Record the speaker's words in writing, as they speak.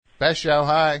Best show,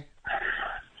 hi.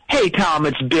 Hey, Tom,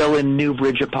 it's Bill in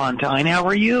Newbridge upon Tyne. How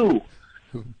are you?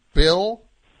 Bill?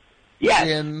 Yes.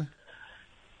 In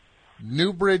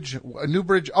Newbridge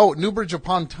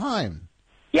upon Tyne.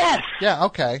 Yes. Yeah,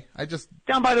 okay.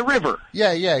 Down by the river.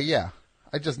 Yeah.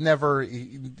 I just never,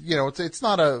 it's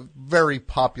not a very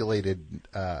populated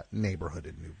neighborhood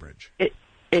in Newbridge.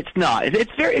 It's not.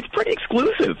 It's pretty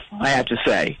exclusive, I have to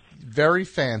say. Very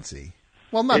fancy.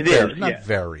 Well, not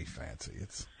very fancy.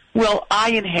 Well,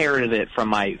 I inherited it from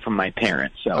my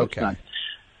parents, so okay. It's not.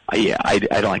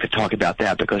 I don't like to talk about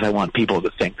that because I want people to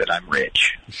think that I'm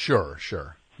rich. Sure.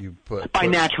 You by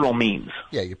natural means.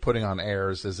 Yeah, you're putting on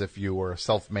airs as if you were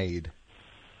self-made.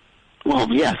 Well,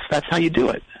 yes, that's how you do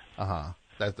it.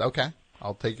 That's okay.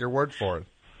 I'll take your word for it.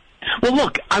 Well,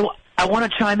 look, I want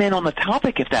to chime in on the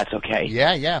topic if that's okay.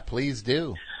 Yeah, please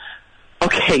do.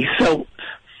 Okay, so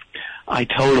I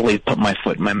totally put my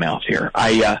foot in my mouth here.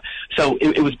 So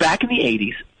it was back in the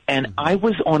 80s, and I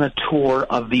was on a tour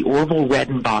of the Orville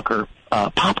Redenbacher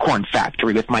popcorn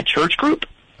factory with my church group.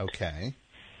 Okay.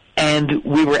 And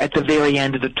we were at the very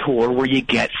end of the tour where you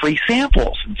get free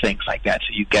samples and things like that.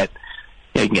 So you can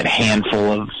get a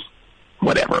handful of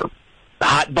whatever,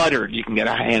 hot buttered. You can get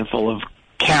a handful of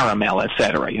caramel,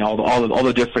 etc. All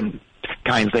the different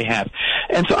kinds they have.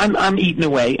 And so I'm eating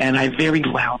away, and I very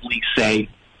loudly say,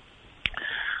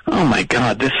 "Oh my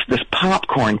God, this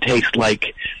popcorn tastes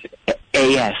like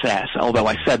ASS." Although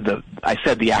I said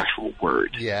the actual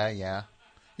word. Yeah.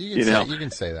 You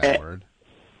can say that word.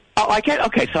 Oh, I can.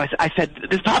 Okay, so I said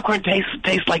this popcorn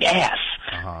tastes like ass,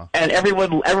 and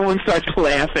everyone starts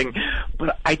laughing.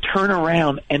 But I turn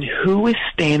around, and who is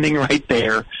standing right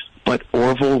there but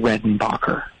Orville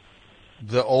Redenbacher,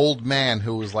 the old man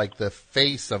who was like the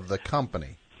face of the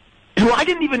company, who I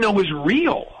didn't even know was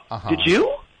real. Did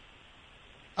you?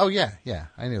 Oh yeah,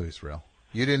 I knew he was real.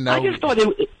 You didn't know?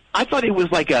 I thought it was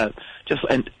like an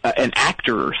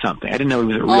actor or something. I didn't know he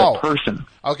was a real person.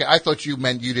 Okay, I thought you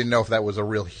meant you didn't know if that was a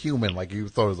real human, like you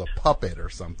thought it was a puppet or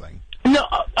something. No,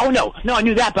 no, I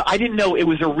knew that, but I didn't know it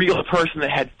was a real person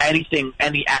that had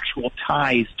any actual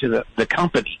ties to the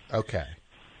company. Okay.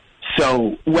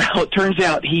 So, well, it turns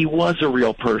out he was a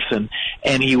real person,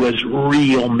 and he was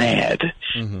real mad.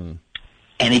 Mm-hmm.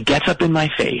 And he gets up in my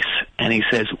face, and he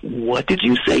says, "What did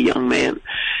you say, young man?"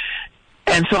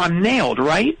 And so I'm nailed,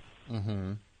 right?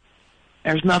 Mm-hmm.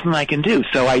 There's nothing I can do.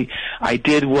 So I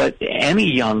did what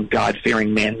any young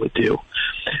God-fearing man would do.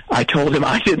 I told him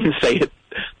I didn't say it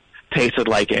tasted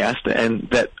like ass, and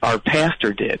that our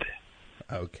pastor did.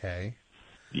 Okay.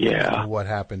 Yeah. What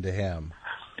happened to him?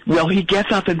 Well, he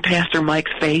gets up in Pastor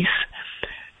Mike's face,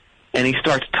 and he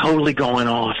starts totally going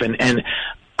off. And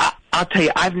I'll tell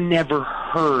you, I've never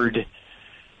heard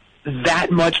that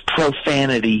much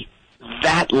profanity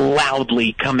that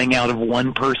loudly coming out of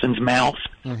one person's mouth.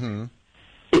 Mm-hmm.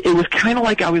 It was kind of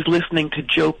like I was listening to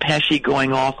Joe Pesci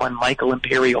going off on Michael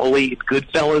Imperioli in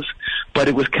Goodfellas, but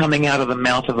it was coming out of the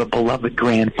mouth of a beloved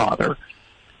grandfather.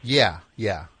 Yeah.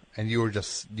 And you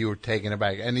were taken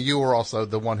aback. And you were also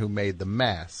the one who made the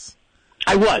mess.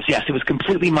 I was, yes. It was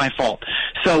completely my fault.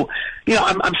 So,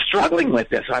 I'm struggling with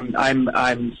this.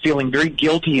 I'm feeling very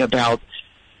guilty about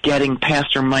getting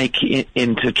Pastor Mike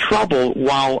into trouble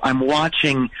while I'm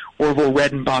watching Orville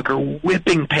Redenbacher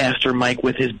whipping Pastor Mike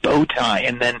with his bow tie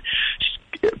and then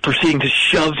proceeding to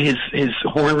shove his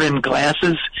horn-rimmed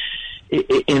glasses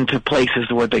into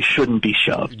places where they shouldn't be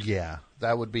shoved. Yeah,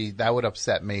 that would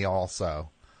upset me also.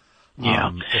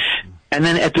 Yeah. And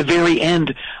then at the very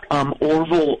end,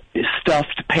 Orville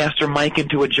stuffed Pastor Mike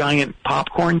into a giant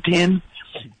popcorn tin,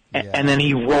 and then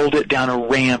he rolled it down a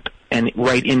ramp and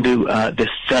right into this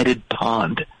fetid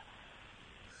pond.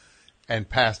 And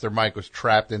Pastor Mike was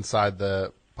trapped inside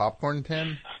the popcorn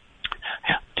tin?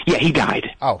 Yeah, he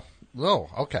died. Oh,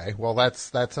 okay. Well,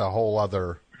 that's a whole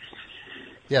other.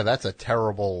 Yeah, that's a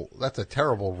terrible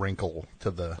wrinkle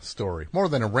to the story. More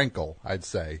than a wrinkle, I'd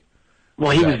say.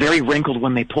 Well, he was very wrinkled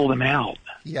when they pulled him out.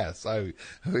 Yes,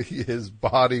 his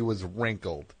body was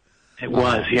wrinkled. It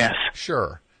was, yes.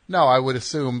 Sure. No, I would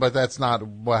assume, but that's not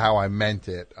how I meant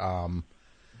it.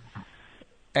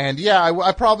 And yeah,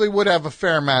 I probably would have a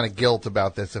fair amount of guilt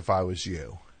about this if I was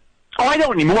you. Oh, I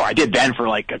don't anymore. I did then for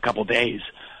like a couple days.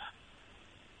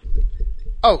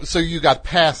 Oh, so you got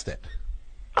past it.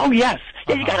 Oh, yes.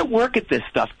 Yeah, you got to work at this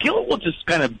stuff. Guilt will just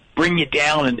kind of bring you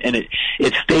down, and it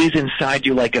stays inside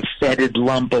you like a fetid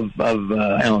lump of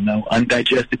I don't know,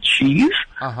 undigested cheese.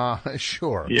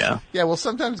 Sure. Yeah. Yeah, well,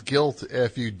 sometimes guilt,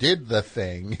 if you did the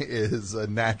thing, is a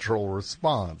natural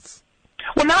response.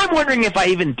 Well, now I'm wondering if I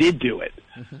even did do it.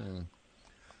 Mm-hmm.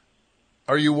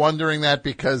 Are you wondering that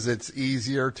because it's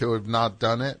easier to have not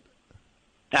done it?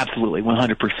 Absolutely,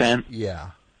 100%.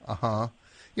 Yeah. Uh-huh.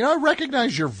 You know, I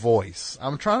recognize your voice.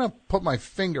 I'm trying to put my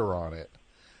finger on it.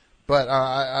 But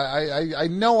I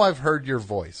know I've heard your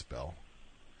voice, Bill.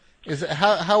 Is it,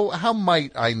 how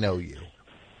might I know you?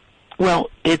 Well,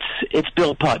 it's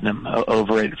Bill Putnam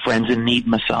over at Friends in Need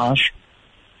Massage.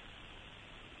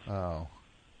 Oh.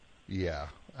 Yeah.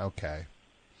 Okay.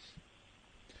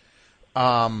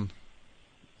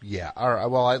 Yeah. All right.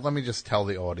 Well, let me just tell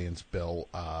the audience, Bill.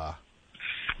 I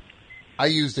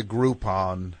used a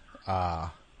Groupon,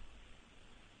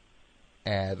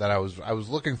 and that I was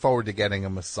looking forward to getting a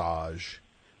massage.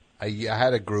 I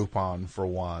had a Groupon for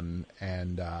one,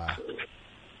 and I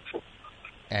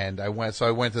went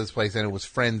to this place, and it was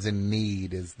Friends in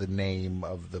Need is the name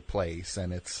of the place,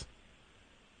 and it's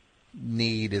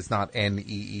Need is not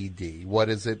N-E-E-D. What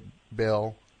is it,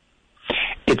 Bill?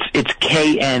 It's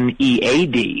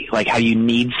K-N-E-A-D, like how you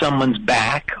need someone's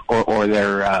back or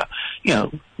their,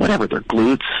 whatever, their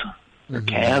glutes, their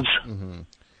calves. Mm-hmm.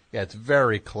 Yeah, it's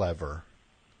very clever.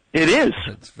 It is.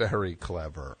 It's very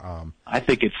clever. I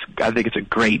think it's a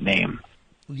great name.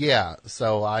 Yeah,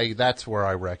 so that's where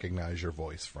I recognize your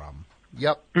voice from.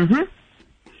 Yep. Mm-hmm.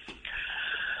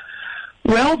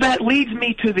 Well, that leads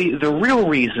me to the real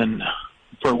reason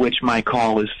for which my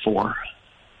call is for.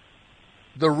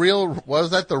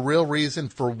 Was that the real reason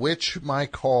for which my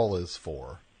call is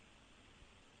for?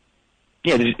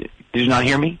 Yeah, did you not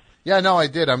hear me? Yeah, no, I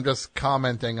did. I'm just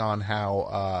commenting on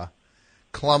how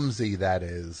clumsy that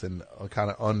is and kind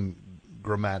of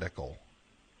ungrammatical.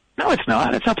 No, it's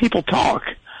not. It's how people talk.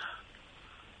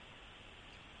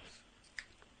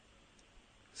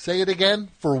 Say it again.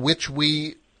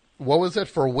 What was it?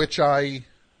 For which I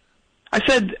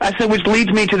said, which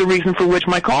leads me to the reason for which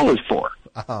my call is for.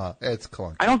 It's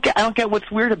clunky. I don't get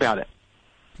what's weird about it.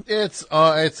 It's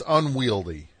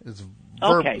unwieldy. It's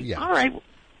okay. Yeah. All right.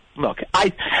 Look,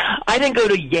 I didn't go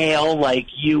to Yale like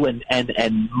you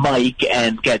and Mike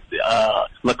and get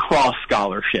lacrosse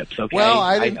scholarships. Okay. Well,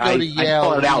 I didn't go to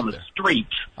Yale. I out in the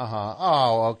streets.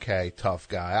 Oh, okay, tough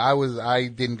guy. I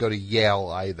didn't go to Yale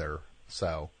either.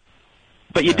 So.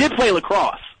 But you did play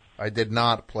lacrosse. I did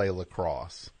not play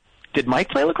lacrosse. Did Mike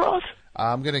play lacrosse?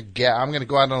 I'm gonna go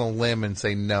out on a limb and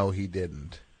say no, he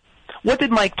didn't. What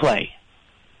did Mike play?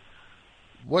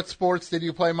 What sports did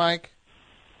you play, Mike?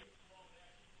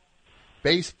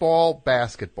 Baseball,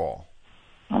 basketball.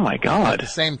 Oh my God! At the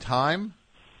same time?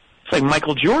 It's like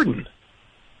Michael Jordan.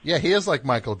 Yeah, he is like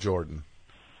Michael Jordan.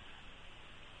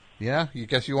 Yeah, you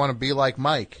guess you want to be like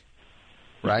Mike,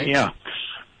 right? Yeah.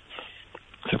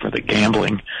 Except for the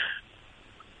gambling.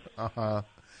 Uh-huh.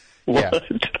 What?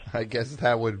 Yeah, I guess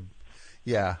that would.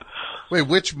 Yeah. Wait,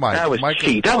 which Mike? That was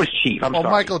cheap. That was cheap. I'm sorry.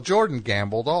 Michael Jordan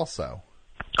gambled also.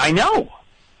 I know.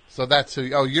 So that's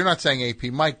who. Oh, you're not saying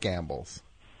AP Mike gambles.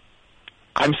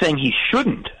 I'm saying he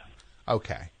shouldn't.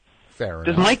 Okay, fair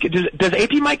enough. Does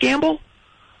AP Mike gamble?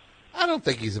 I don't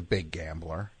think he's a big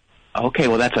gambler. Okay,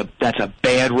 well that's a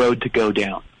bad road to go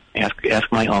down.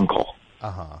 Ask my uncle.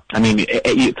 I mean,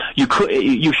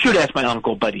 you should ask my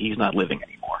uncle, but he's not living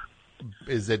anymore.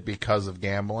 Is it because of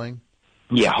gambling?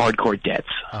 Yeah, hardcore debts.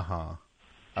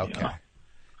 Okay.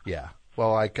 Yeah.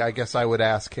 Well, I guess I would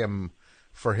ask him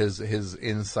for his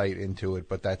insight into it,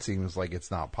 but that seems like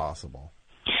it's not possible.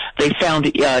 They found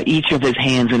each of his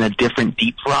hands in a different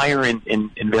deep fryer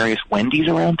in various Wendy's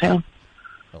around town.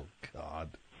 Oh, God.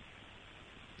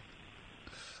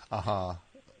 Ugh.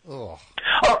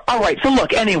 All right, so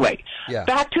look, anyway, Yeah.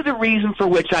 back to the reason for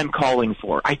which I'm calling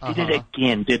for. I did it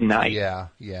again, didn't I? Yeah.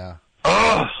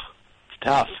 Ugh, it's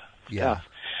tough. Yeah.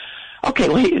 Okay,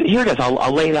 well, here it is.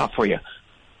 I'll lay it out for you.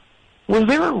 Was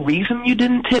there a reason you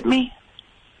didn't tip me?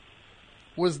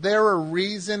 Was there a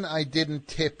reason I didn't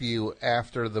tip you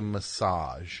after the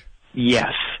massage?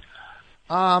 Yes.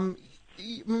 Well,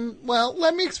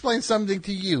 let me explain something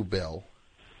to you, Bill.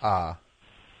 The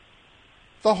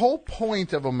whole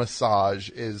point of a massage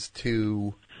is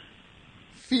to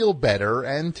feel better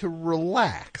and to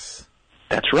relax.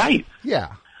 That's right.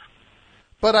 Yeah.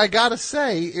 But I gotta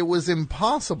say, it was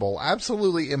impossible,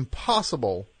 absolutely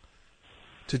impossible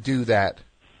to do that,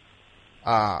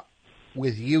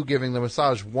 with you giving the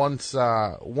massage once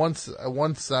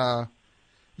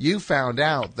you found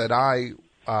out that I,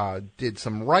 did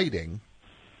some writing,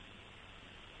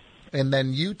 and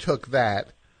then you took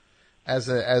that as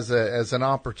an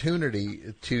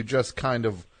opportunity to just kind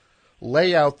of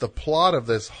lay out the plot of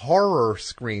this horror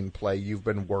screenplay you've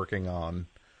been working on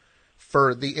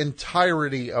for the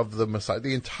entirety of the massage.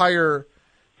 The entire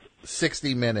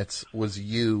 60 minutes was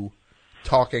you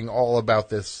talking all about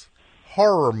this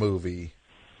horror movie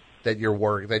that you're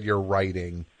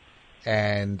writing,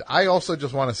 And I also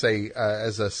just want to say,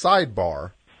 as a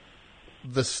sidebar,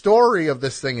 the story of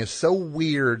this thing is so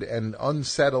weird and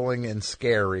unsettling and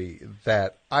scary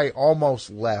that I almost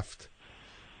left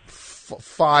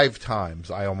 5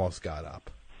 times. I almost got up.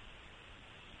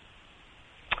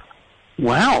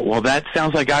 Wow. Well, that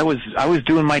sounds like I was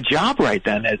doing my job right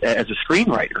then as a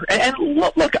screenwriter. And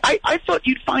look, I thought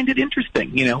you'd find it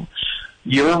interesting. You know,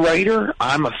 you're a writer.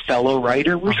 I'm a fellow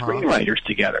writer. We're screenwriters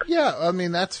together. Yeah, I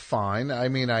mean that's fine. I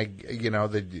mean, I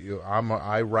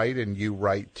write and you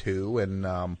write too,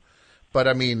 and but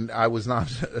I mean, I was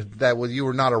not you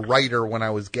were not a writer when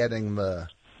I was getting the.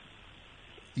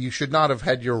 You should not have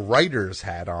had your writer's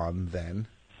hat on then.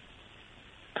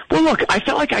 Well, look, I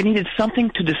felt like I needed something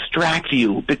to distract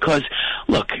you because,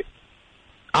 look,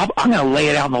 I'm going to lay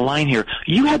it out on the line here.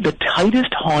 You had the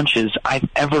tightest haunches I've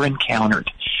ever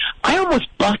encountered. I almost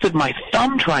busted my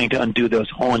thumb trying to undo those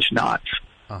haunch knots.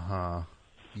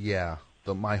 Yeah,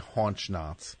 my haunch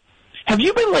knots. Have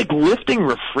you been, like, lifting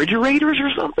refrigerators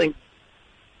or something?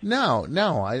 No,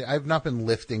 I've not been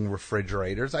lifting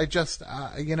refrigerators. I just,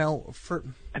 Have you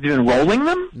been rolling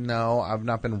them? No, I've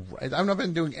not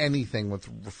been doing anything with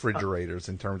refrigerators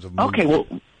in terms of moving. Okay, well,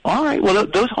 all right. Well,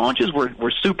 those haunches were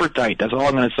super tight. That's all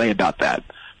I'm going to say about that.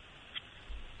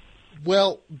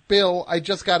 Well, Bill, I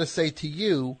just got to say to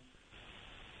you,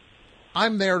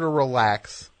 I'm there to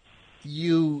relax.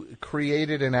 You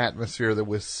created an atmosphere that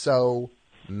was so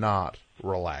not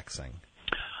relaxing.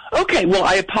 Okay, well,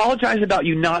 I apologize about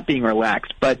you not being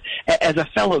relaxed, but as a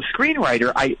fellow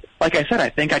screenwriter, like I said, I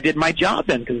think I did my job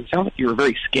then because it sounds like you were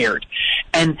very scared.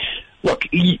 And look,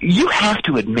 you have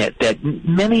to admit that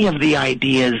many of the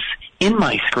ideas in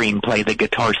my screenplay, The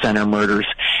Guitar Center Murders,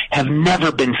 have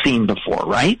never been seen before,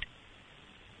 right?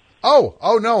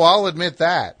 Oh no, I'll admit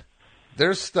that.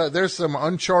 There's some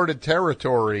uncharted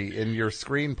territory in your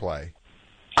screenplay.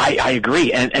 I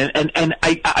agree, and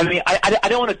I mean I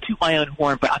don't want to toot my own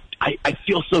horn, but I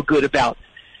feel so good about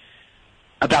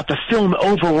the film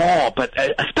overall, but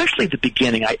especially the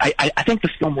beginning. I think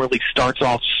the film really starts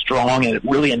off strong, and it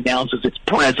really announces its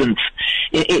presence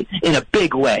in a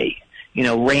big way. You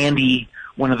know, Randy,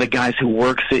 one of the guys who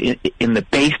works in the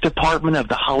bass department of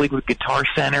the Hollywood Guitar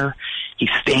Center,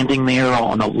 he's standing there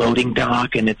on the loading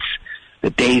dock, and the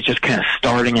day's just kind of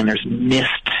starting, and there's mist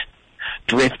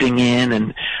drifting in,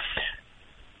 and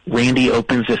Randy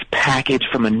opens this package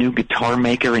from a new guitar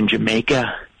maker in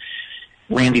Jamaica.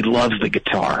 Randy loves the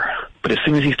guitar, but as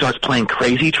soon as he starts playing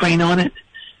Crazy Train on it,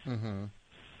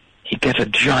 he gets a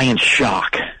giant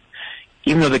shock,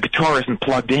 even though the guitar isn't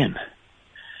plugged in.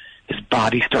 His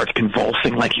body starts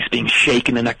convulsing like he's being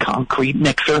shaken in a concrete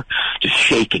mixer, just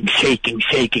shaking,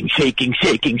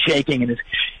 and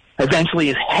eventually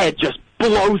his head just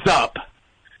blows up.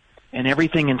 And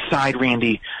everything inside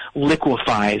Randy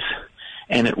liquefies,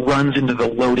 and it runs into the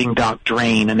loading dock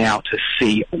drain and out to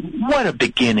sea. What a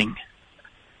beginning!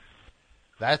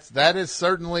 That is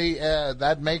certainly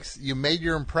you made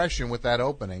your impression with that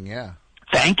opening. Yeah.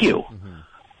 Thank you.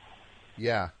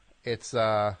 Yeah, it's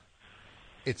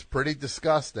pretty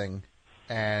disgusting,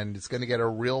 and it's going to get a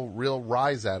real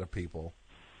rise out of people.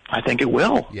 I think it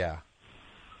will. Yeah.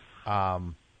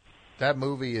 That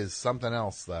movie is something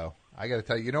else, though. I got to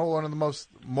tell you, one of the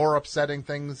more upsetting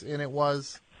things in it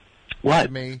was, what?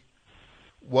 To me,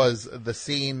 was the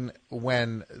scene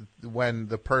when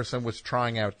the person was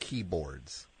trying out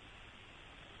keyboards.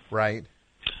 Right?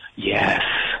 Yes.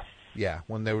 Yeah,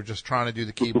 when they were just trying to do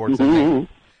the keyboards and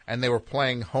they were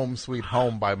playing Home Sweet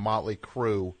Home by Motley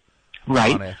Crue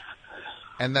on it.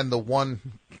 And then the one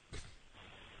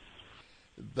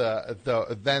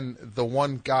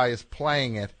guy is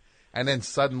playing it, and then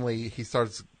suddenly he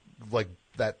starts like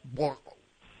that. Well,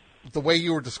 the way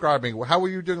you were describing, how were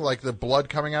you doing? Like the blood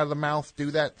coming out of the mouth?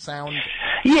 Do that sound?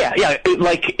 Yeah.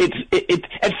 It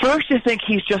at first you think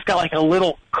he's just got like a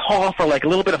little cough or like a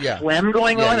little bit of phlegm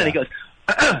going on, and he goes.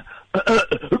 And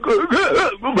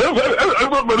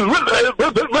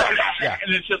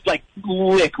it's just like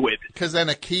liquid. Because then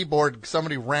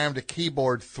somebody rammed a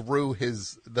keyboard through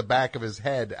the back of his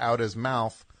head out his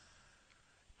mouth,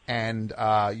 and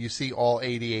you see all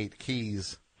 88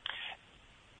 keys.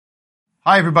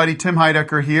 Hi, everybody. Tim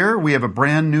Heidecker here. We have a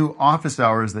brand new Office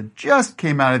Hours that just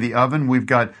came out of the oven. We've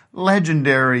got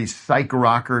legendary psych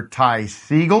rocker Ty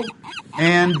Segall.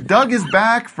 And Doug is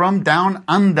back from down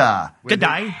under.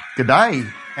 G'day.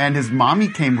 G'day. And his mommy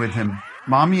came with him.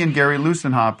 Mommy and Gary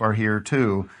Lusenhop are here,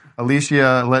 too.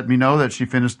 Alicia let me know that she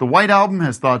finished the White Album,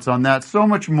 has thoughts on that. So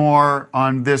much more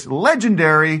on this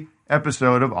legendary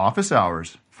episode of Office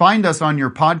Hours. Find us on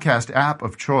your podcast app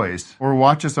of choice or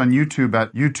watch us on YouTube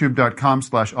at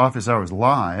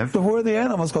youtube.com/officeHoursLive. So who are the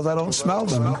animals? Because I don't smell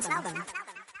them.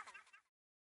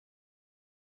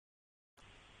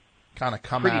 Kind of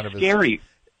come out of scary.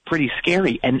 Pretty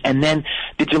scary. And then,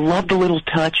 did you love the little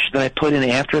touch that I put in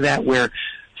after that where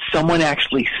someone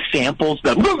actually samples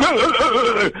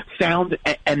the sound,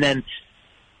 and then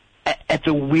at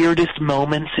the weirdest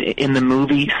moments in the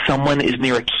movie, someone is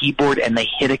near a keyboard and they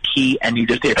hit a key and you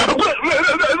just hear,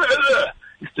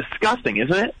 it's disgusting,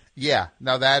 isn't it? Yeah.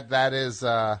 No, that is,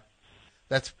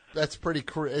 that's pretty,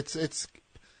 it's,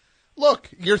 look,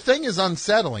 your thing is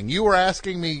unsettling. You were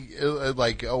asking me,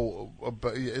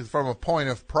 from a point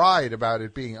of pride about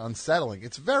it being unsettling.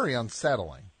 It's very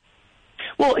unsettling.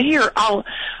 Well, here I'll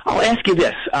ask you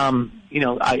this.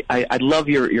 I'd love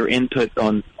your input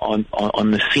on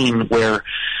the scene where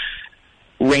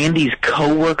Randy's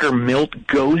coworker Milt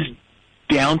goes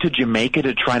down to Jamaica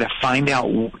to try to find out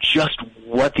just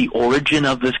what the origin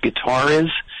of this guitar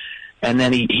is, and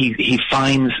then he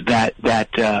finds that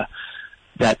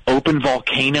open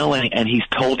volcano, and he's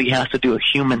told he has to do a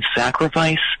human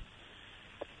sacrifice.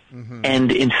 Mm-hmm.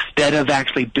 And instead of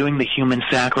actually doing the human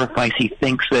sacrifice, he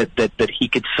thinks that he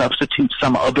could substitute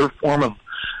some other form of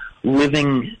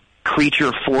living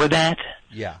creature for that.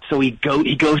 Yeah. So he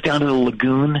goes down to the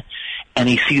lagoon, and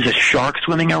he sees a shark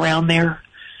swimming around there,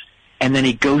 and then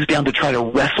he goes down to try to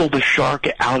wrestle the shark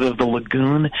out of the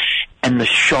lagoon, and the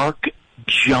shark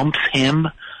jumps him.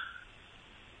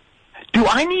 Do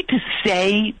I need to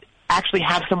actually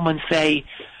have someone say,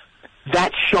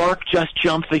 that shark just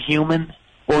jumped the human?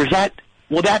 Or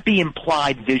will that be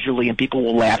implied visually, and people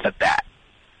will laugh at that?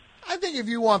 I think if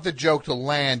you want the joke to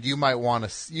land, you might want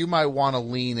to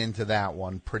lean into that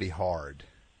one pretty hard.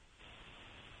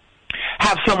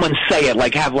 Have someone say it,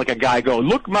 have a guy go,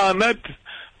 "Look, man, that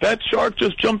shark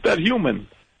just jumped that human."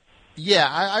 Yeah,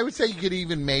 I would say you could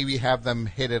even maybe have them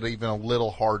hit it even a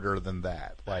little harder than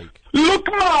that. Look,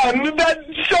 man, that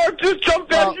shark just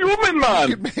jumped that human, man.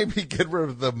 You could maybe get rid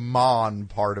of the "man"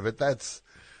 part of it. That's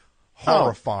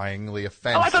horrifyingly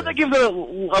offensive. Oh, I thought that gives it a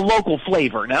local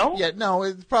flavor, no? Yeah, no,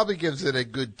 it probably gives it a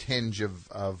good tinge of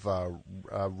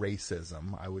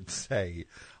racism, I would say.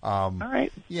 All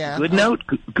right. Yeah. Good note.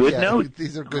 Good yeah, note.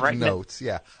 These are good notes,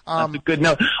 yeah. That's a good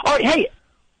note. All right, hey,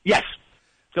 yes,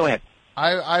 go ahead.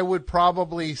 I would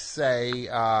probably say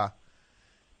a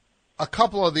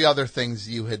couple of the other things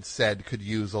you had said could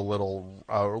use a little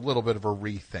bit of a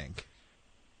rethink.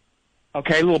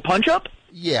 Okay, a little punch-up?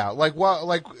 Yeah,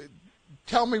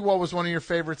 tell me what was one of your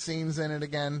favorite scenes in it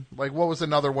again? What was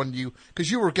another one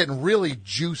because you were getting really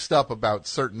juiced up about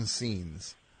certain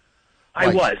scenes. I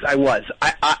was. I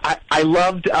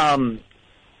loved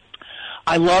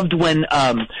when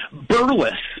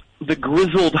Burles, the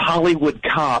grizzled Hollywood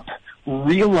cop,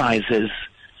 realizes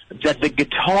that the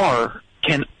guitar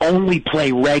can only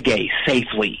play reggae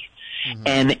safely. Mm-hmm.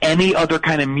 And any other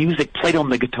kind of music played on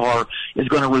the guitar is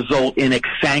going to result in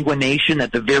exsanguination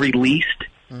at the very least.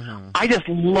 Mm-hmm. I just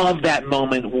love that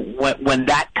moment when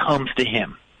that comes to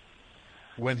him.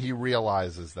 When he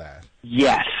realizes that.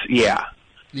 Yes, yeah.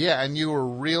 Yeah, and you were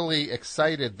really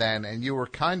excited then, and you were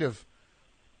kind of,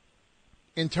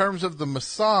 in terms of the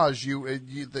massage,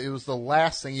 it was the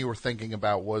last thing you were thinking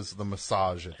about was the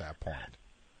massage at that point.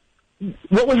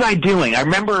 What was I doing? I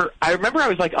remember I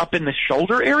was up in the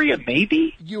shoulder area,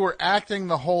 maybe? You were acting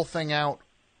the whole thing out.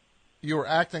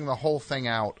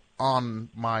 On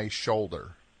my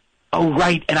shoulder. Oh,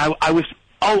 right. And I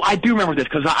do remember this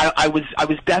because I was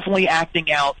definitely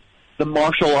acting out the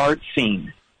martial arts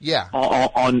scene. Yeah.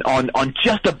 On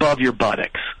just above your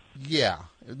buttocks. Yeah.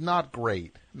 Not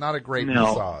great. Not a great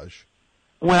massage.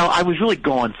 Well, I was really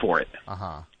going for it.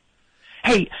 Uh-huh.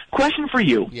 Hey, question for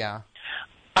you. Yeah.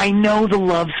 I know the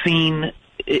love scene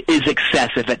is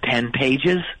excessive at 10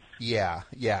 pages. Yeah,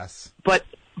 yes. But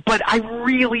I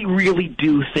really, really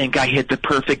do think I hit the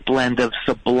perfect blend of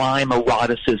sublime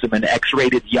eroticism and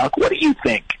X-rated yuck. What do you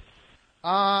think?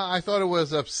 I thought it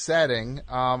was upsetting.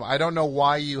 I don't know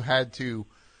why you had to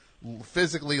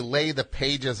physically lay the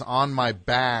pages on my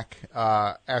back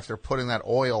after putting that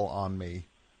oil on me.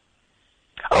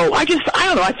 Oh, I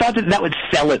don't know. I thought that would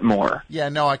sell it more. Yeah,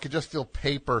 no, I could just feel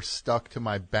paper stuck to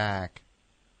my back.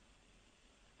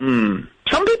 Some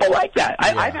people like that.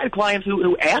 Yeah. I've had clients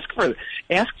who ask for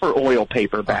oil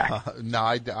paper back. No,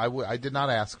 I did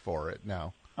not ask for it.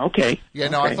 No. Okay. Yeah,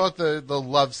 no, I thought the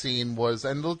love scene was,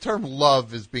 and the term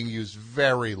love is being used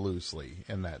very loosely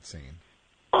in that scene.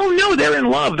 Oh no, they're in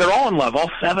love. They're all in love.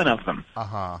 All 7 of them.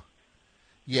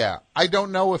 Yeah, I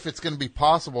don't know if it's going to be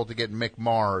possible to get Mick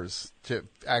Mars to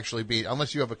actually be,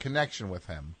 unless you have a connection with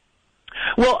him.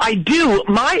 Well, I do.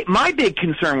 My big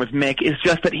concern with Mick is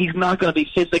just that he's not going to be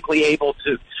physically able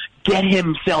to get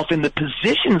himself in the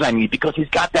positions I need because he's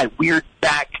got that weird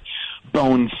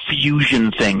backbone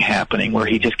fusion thing happening where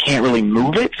he just can't really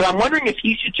move it. So I'm wondering if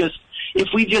he should just,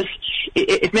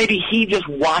 if maybe he just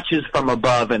watches from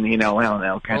above and, I don't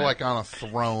know. Or like on a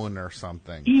throne or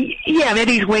something. Yeah,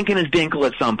 maybe he's winking his dinkle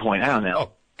at some point. I don't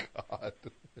know. Oh, God.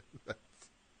 That's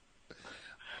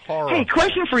horrible. Hey,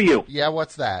 question for you. Yeah,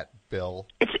 what's that, Bill?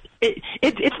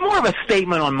 It's more of a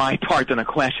statement on my part than a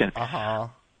question. Uh-huh.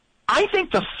 I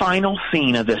think the final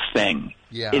scene of this thing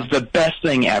Yeah. is the best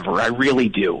thing ever. I really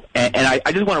do. And I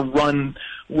just want to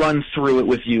run through it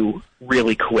with you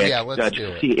really quick. Yeah, let's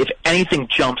do it. See if anything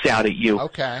jumps out at you.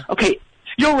 Okay. Okay,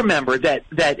 you'll remember that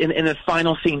in the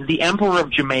final scene, the Emperor of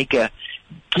Jamaica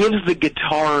gives the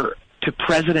guitar to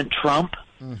President Trump,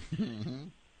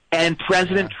 and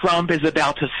President Trump is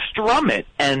about to strum it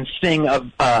and sing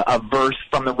a verse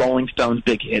from the Rolling Stones'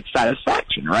 big hit,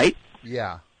 Satisfaction, right?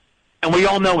 Yeah. And we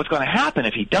all know what's going to happen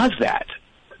if he does that.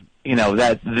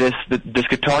 That this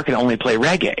guitar can only play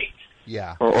reggae.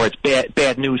 Yeah. Or it's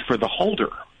bad news for the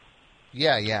holder.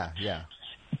 Yeah.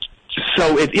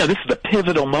 So this is the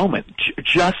pivotal moment.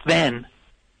 Just then,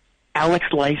 Alex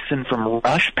Lifeson from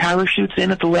Rush parachutes in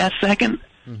at the last second,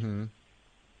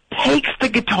 takes the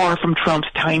guitar from Trump's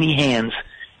tiny hands,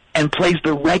 and plays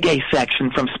the reggae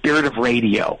section from Spirit of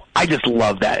Radio. I just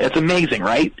love that. It's amazing,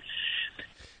 right?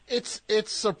 It's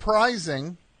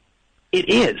surprising. It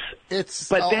is. It's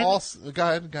but then, also, go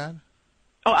ahead.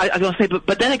 Oh, I was going to say,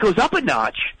 but then it goes up a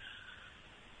notch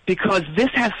because this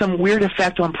has some weird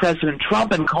effect on President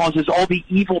Trump and causes all the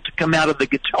evil to come out of the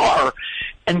guitar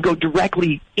and go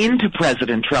directly into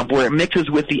President Trump, where it mixes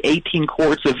with the 18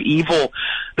 quarts of evil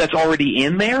that's already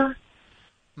in there.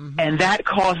 And that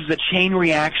causes a chain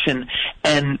reaction,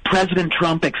 and President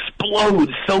Trump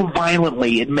explodes so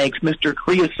violently it makes Mr.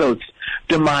 Creosote's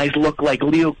demise look like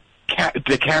Leo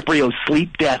DiCaprio's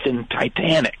sleep death in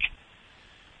Titanic.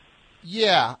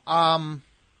 Yeah,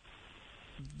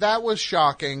 that was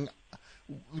shocking.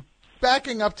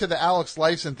 Backing up to the Alex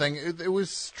Lifeson thing, it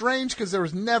was strange because there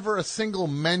was never a single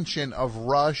mention of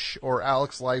Rush or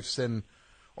Alex Lifeson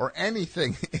or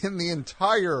anything in the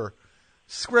entire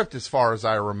script as far as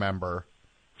I remember.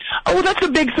 Oh, well, that's a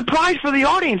big surprise for the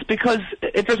audience because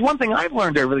if there's one thing I've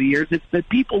learned over the years, it's that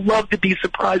people love to be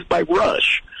surprised by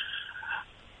Rush.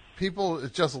 People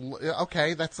just,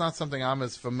 okay, that's not something I'm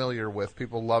as familiar with,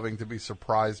 people loving to be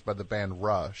surprised by the band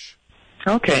Rush.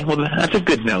 Okay, well, that's a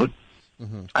good note.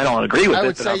 I don't agree with it. I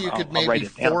would say you I'll could write maybe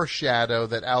it down. foreshadow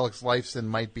that Alex Lifeson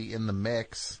might be in the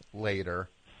mix later.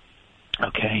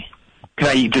 Okay. Can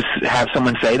I just have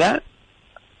someone say that?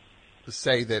 To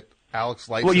say that Alex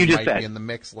Lifeson might be in the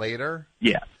mix later?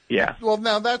 Yeah. Well,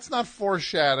 now, that's not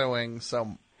foreshadowing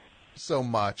so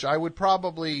much. I would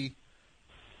probably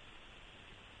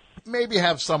maybe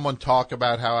have someone talk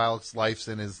about how Alex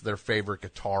Lifeson is their favorite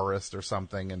guitarist or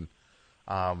something, and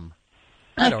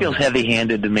that feels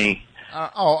heavy-handed to me.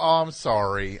 I'm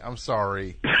sorry.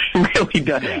 It really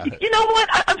does. Yeah. You know what?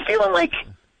 I'm feeling like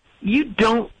you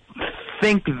don't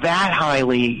think that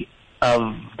highly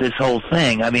of this whole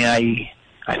thing. I mean,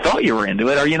 I thought you were into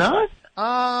it. Are you not?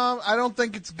 I don't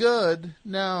think it's good.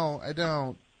 No, I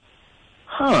don't.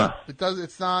 Huh.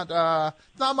 It's not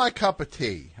my cup of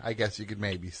tea, I guess you could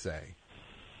maybe say.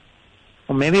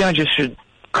 Well, maybe I just should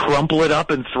crumple it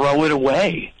up and throw it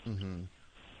away.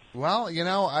 Well, you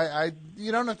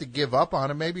don't have to give up on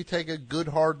it. Maybe take a good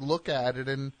hard look at it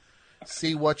and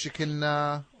see what you can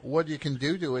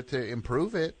do to it to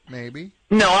improve it. Maybe.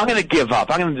 No, I'm going to give up.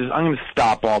 I'm going to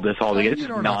stop all this altogether. It's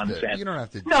nonsense. You don't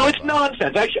have to. No, it's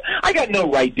nonsense. I got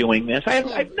no right doing this. I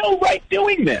have no right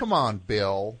doing this. Come on,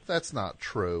 Bill. That's not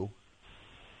true.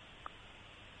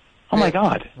 Oh my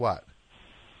God. What?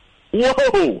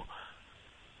 Whoa.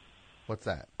 What's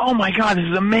that? Oh my God, this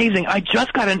is amazing. I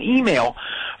just got an email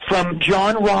from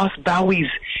John Ross Bowie's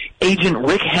agent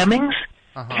Rick Hemmings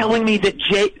telling me that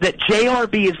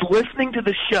JRB is listening to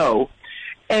the show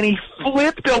and he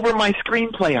flipped over my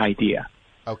screenplay idea.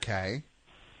 Okay.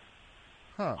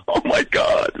 Huh. Oh my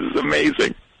God, this is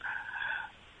amazing.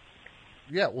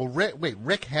 Yeah, well,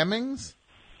 Rick Hemmings?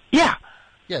 Yeah.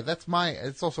 Yeah,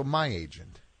 it's also my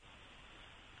agent.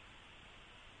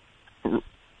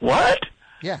 What?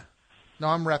 Yeah. No,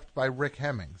 I'm repped by Rick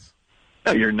Hemmings.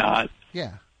 No, you're not.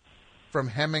 Yeah. From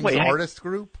Hemmings Artist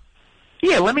Group?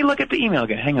 Yeah, let me look at the email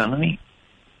again. Hang on,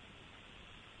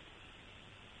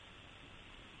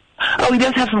 Oh, he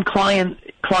does have some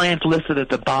clients listed at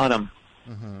the bottom.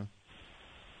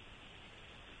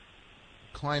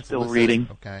 Clients Still listed. reading.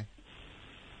 Okay.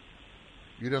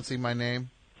 You don't see my name?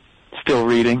 Still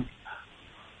reading.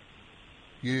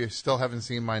 You still haven't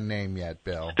seen my name yet,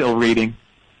 Bill. Still reading.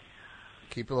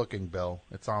 Keep looking, Bill.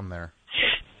 It's on there.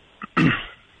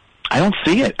 I don't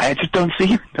see it. I just don't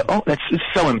see it. Oh, that's just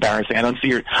so embarrassing. I don't see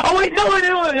your... Oh, wait,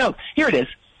 no. Here it is.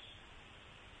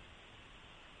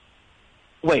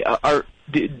 Wait,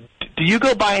 do you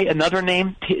go by another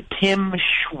name, Tim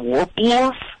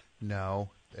Schwarblorf? No,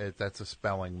 that's a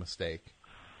spelling mistake.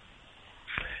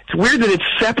 It's weird that it's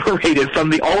separated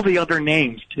from all the other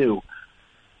names, too.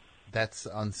 That's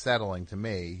unsettling to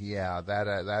me. Yeah,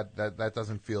 that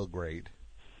doesn't feel great.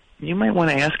 You might want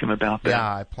to ask him about that.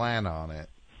 Yeah, I plan on it.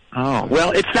 Oh,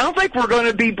 well, it sounds like we're going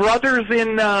to be brothers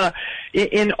in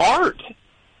art.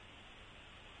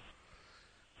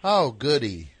 Oh,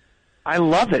 goody. I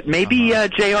love it. Maybe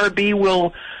JRB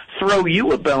will throw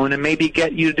you a bone and maybe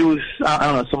get you to do, I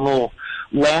don't know, some little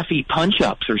laughy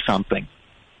punch-ups or something.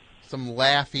 Some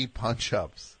laughy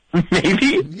punch-ups.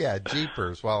 Maybe? Yeah,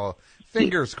 jeepers. Well,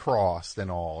 fingers crossed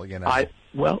and all, you know.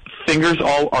 Well, fingers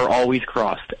are always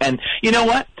crossed. And you know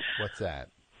what? What's that?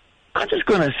 I'm just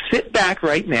going to sit back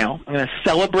right now. I'm going to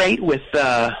celebrate with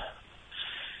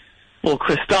little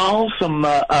Cristal,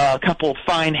 a couple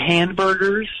fine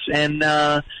hamburgers, and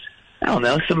I don't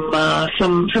know,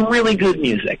 some really good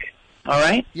music. All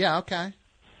right? Yeah. Okay.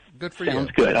 Good for you.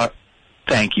 Sounds good.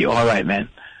 Thank you. All right, man.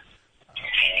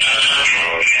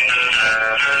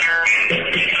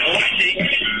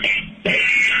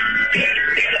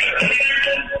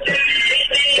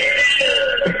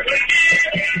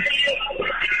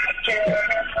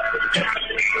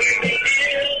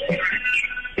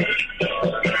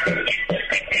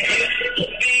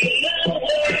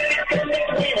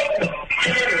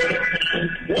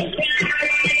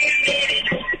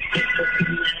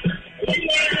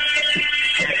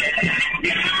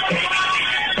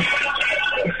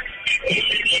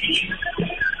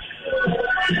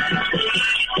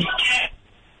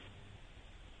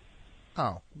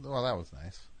 Oh, well, that was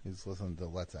nice. He's listening to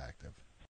Let's Active.